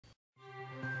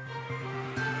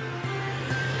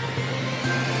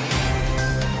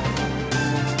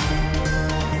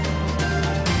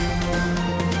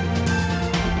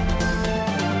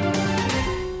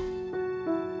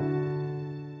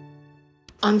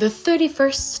On the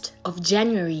 31st of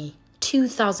January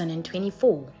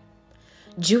 2024,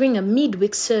 during a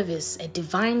midweek service at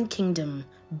Divine Kingdom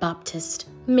Baptist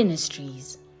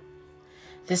Ministries,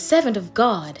 the servant of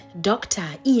God, Dr.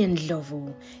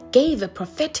 Ndlovu, gave a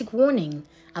prophetic warning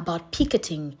about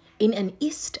picketing in an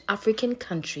East African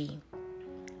country.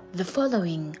 The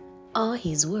following are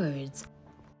his words.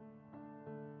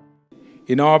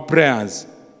 In our prayers,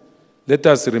 let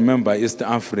us remember East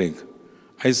Africa.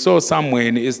 I saw somewhere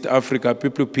in East Africa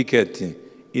people picketing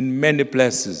in many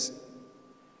places.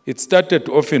 It started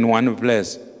off in one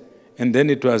place, and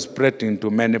then it was spreading to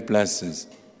many places.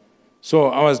 So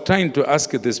I was trying to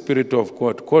ask the Spirit of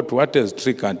God, what has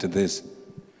triggered this?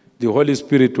 The Holy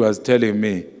Spirit was telling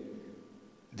me,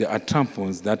 there are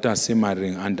troubles that are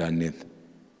simmering underneath.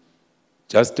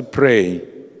 Just pray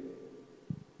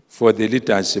for the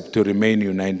leadership to remain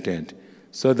united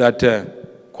so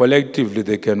that collectively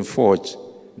they can forge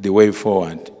the way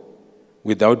forward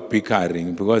without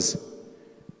bickering, because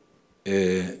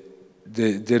there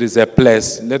is a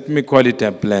place, let me call it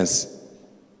a place,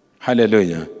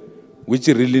 hallelujah, which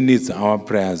really needs our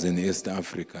prayers in East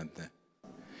Africa.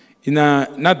 In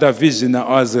another vision, I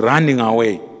was running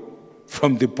away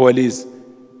from the police,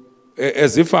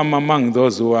 as if I'm among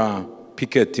those who are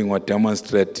picketing or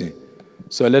demonstrating.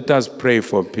 So let us pray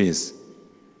for peace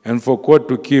and for God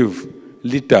to give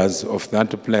leaders of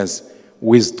that place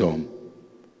wisdom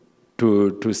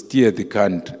to steer the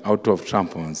country out of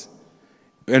troubles.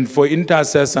 And for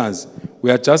intercessors,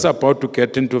 we are just about to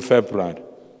get into February.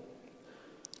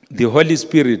 The Holy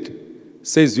Spirit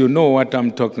says, you know what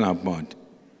I'm talking about.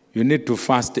 You need to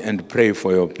fast and pray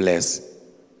for your place.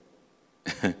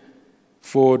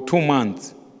 For 2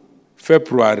 months,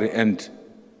 February and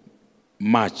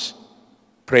March,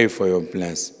 pray for your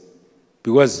place.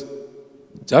 Because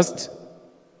just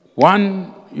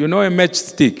one, a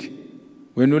matchstick,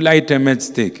 when you light a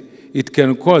matchstick, it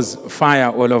can cause fire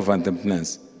all over the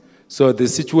place. So the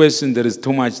situation, there is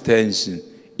too much tension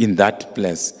in that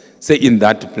place. Say, in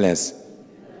that place.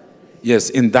 Yes,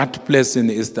 in that place in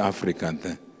East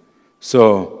Africa.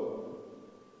 So,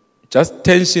 just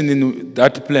tension in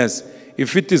that place,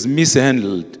 if it is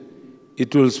mishandled,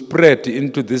 it will spread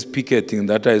into this picketing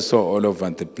that I saw all over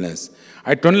the place.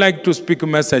 I don't like to speak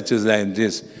messages like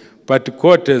this, but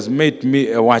God has made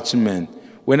me a watchman.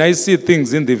 When I see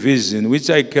things in the vision, which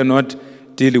I cannot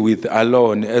deal with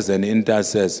alone as an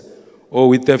intercessor, or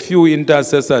with a few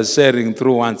intercessors sharing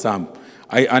through WhatsApp,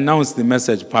 I announce the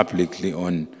message publicly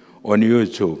on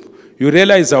YouTube. You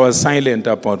realize I was silent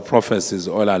about prophecies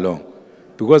all along,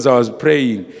 because I was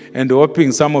praying and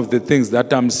hoping some of the things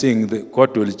that I'm seeing,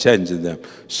 God will change them.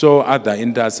 Show other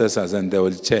intercessors and they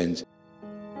will change.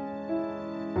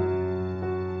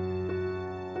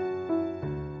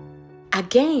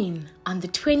 Again, on the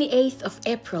 28th of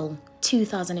April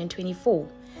 2024,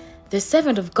 the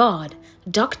servant of God,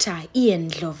 Dr.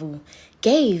 Ndlovu,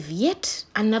 gave yet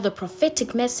another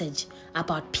prophetic message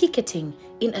about picketing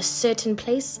in a certain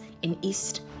place in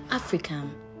East Africa.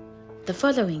 The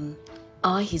following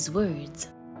are his words.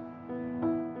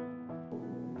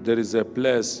 There is a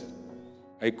place,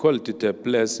 I called it a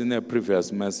place in a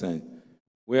previous message,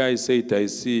 where I said I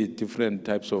see different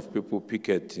types of people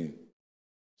picketing.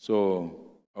 So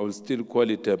I will still call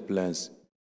it a place.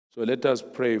 So let us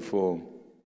pray for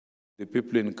the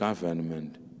people in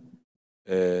government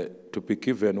to be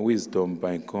given wisdom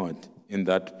by God in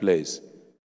that place,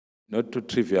 not to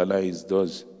trivialize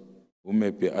those who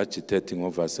may be agitating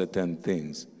over certain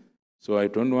things. So I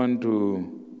don't want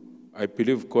to, I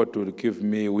believe God will give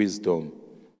me wisdom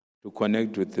to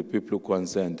connect with the people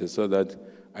concerned so that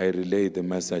I relay the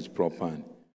message properly.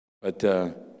 But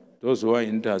those who are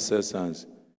intercessors,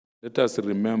 let us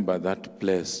remember that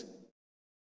place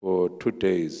for 2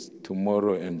 days,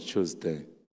 tomorrow and Tuesday.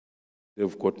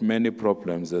 They've got many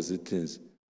problems as it is.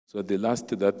 So the last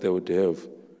that they would have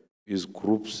is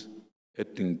groups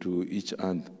heading to each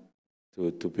other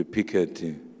to be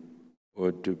picketing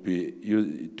or to be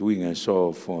doing a show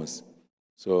of force.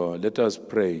 So let us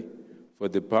pray for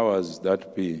the powers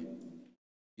that be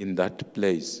in that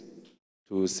place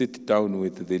to sit down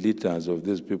with the leaders of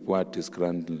these people who are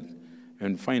disgruntled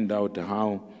and find out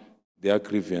how their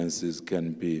grievances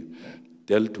can be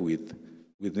dealt with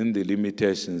within the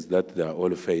limitations that they are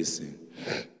all facing.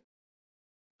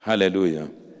 Hallelujah.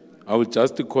 I will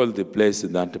just call the place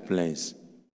that place.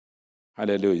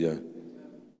 Hallelujah.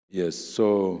 Yes,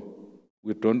 so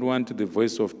we don't want the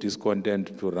voice of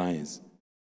discontent to rise.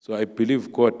 So I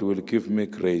believe God will give me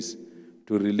grace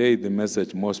to relay the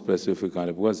message more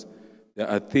specifically, because there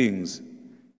are things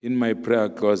in my prayer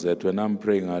closet when I'm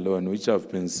praying alone, which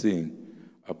I've been seeing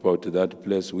about that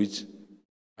place, which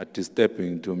at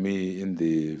stepping to me in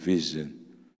the vision.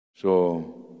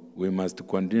 So we must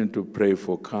continue to pray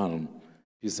for calm,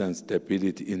 peace, and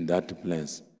stability in that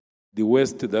place. The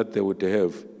worst that they would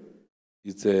have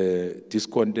is a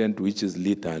discontent which is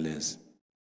leaderless.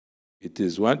 It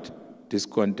is what?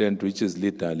 Discontent which is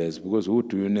leaderless, because who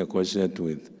do you negotiate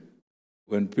with?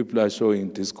 When people are showing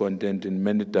discontent in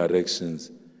many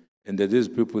directions, and there is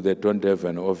people that don't have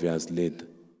an obvious lead,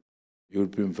 you'll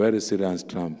be in very serious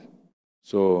trouble.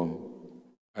 So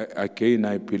again,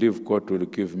 I believe God will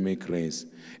give me grace.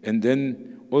 And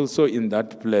then also in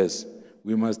that place,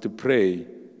 we must pray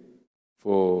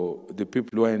for the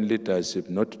people who are in leadership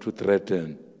not to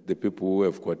threaten the people who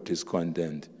have got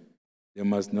discontent. They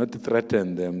must not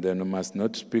threaten them, they must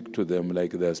not speak to them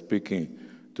like they're speaking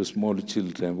to small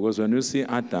children. Because when you see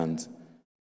adults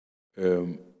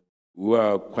who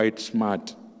are quite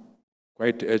smart,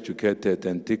 quite educated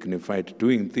and dignified,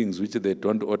 doing things which they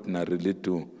don't ordinarily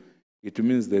do, it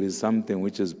means there is something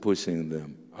which is pushing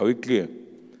them. Are we clear?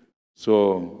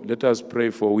 So let us pray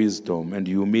for wisdom and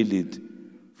humility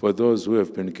for those who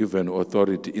have been given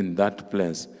authority in that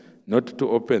place, not to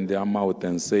open their mouth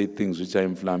and say things which are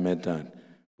inflammatory,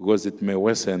 because it may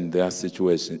worsen their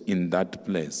situation in that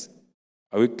place.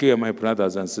 Are we clear, my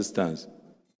brothers and sisters?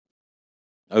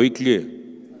 Are we clear?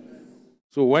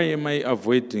 So why am I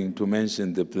avoiding to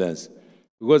mention the place?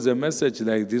 Because a message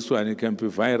like this one, it can be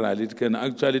viral. It can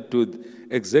actually do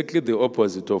exactly the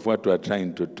opposite of what we are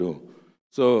trying to do.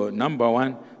 So number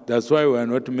one, that's why we are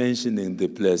not mentioning the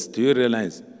place. Do you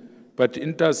realize? But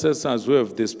intercessors who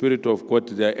have the Spirit of God,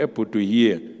 they are able to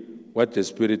hear what the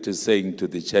Spirit is saying to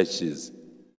the churches.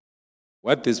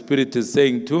 What the Spirit is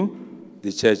saying to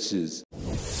the churches.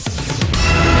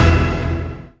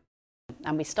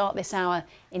 And we start this hour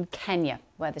in Kenya,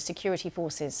 where the security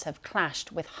forces have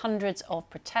clashed with hundreds of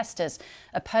protesters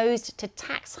opposed to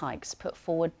tax hikes put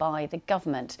forward by the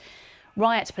government.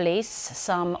 Riot police,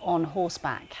 some on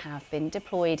horseback, have been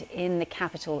deployed in the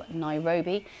capital,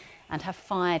 Nairobi, and have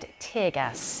fired tear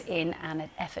gas in an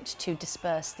effort to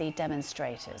disperse the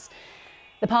demonstrators.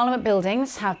 The Parliament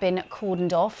buildings have been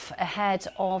cordoned off ahead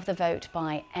of the vote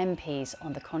by MPs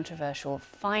on the controversial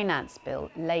finance bill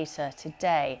later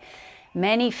today.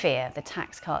 Many fear the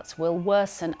tax cuts will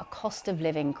worsen a cost of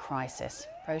living crisis.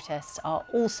 Protests are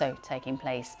also taking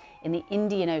place in the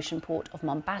Indian Ocean port of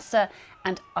Mombasa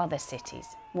and other cities.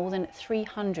 More than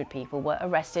 300 people were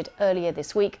arrested earlier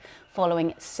this week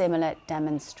following similar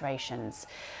demonstrations.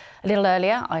 A little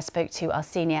earlier, I spoke to our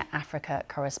senior Africa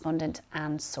correspondent,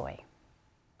 Anne Soy.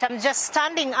 I'm just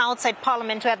standing outside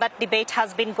Parliament where that debate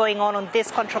has been going on this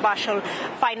controversial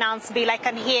finance bill. I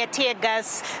can hear tear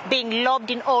gas being lobbed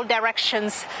in all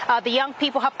directions. The young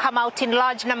people have come out in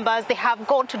large numbers. They have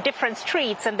gone to different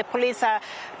streets and the police are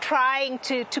trying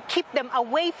to keep them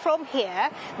away from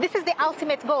here. This is the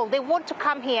ultimate goal. They want to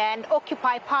come here and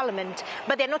occupy Parliament,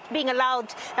 but they're not being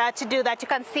allowed to do that. You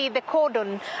can see the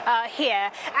cordon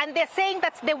here. And they're saying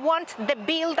that they want the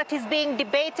bill that is being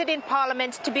debated in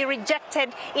Parliament to be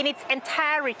rejected in its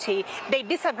entirety. They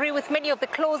disagree with many of the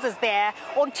clauses there.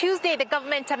 On Tuesday, the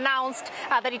government announced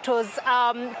that it was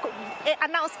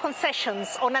announced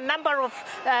concessions on a number of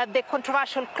the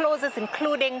controversial clauses,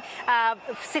 including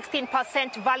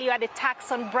 16% value-added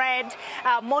tax on bread,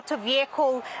 motor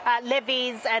vehicle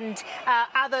levies, and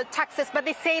other taxes. But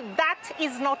they say that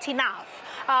is not enough.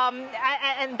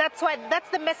 And that's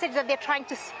the message that they're trying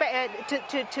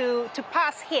to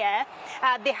pass here.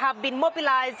 They have been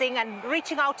mobilizing and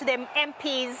reaching out to them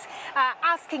MPs,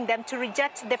 asking them to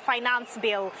reject the finance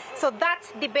bill. So that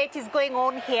debate is going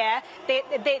on here.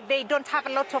 They don't have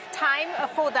a lot of time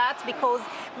for that, because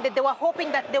they were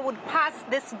hoping that they would pass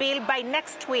this bill by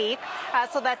next week,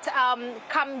 so that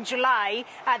come July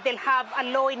they'll have a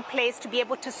law in place to be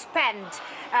able to spend,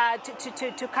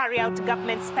 to carry out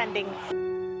government spending.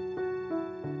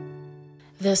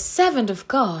 The servant of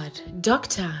God,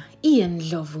 Dr.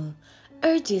 Ndlovu,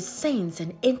 urges saints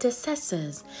and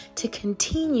intercessors to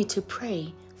continue to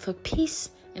pray for peace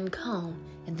and calm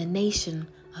in the nation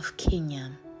of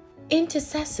Kenya.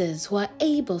 Intercessors who are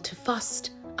able to fast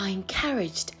are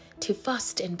encouraged to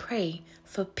fast and pray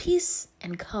for peace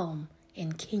and calm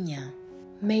in Kenya.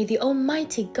 May the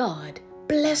Almighty God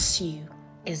bless you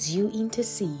as you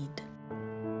intercede.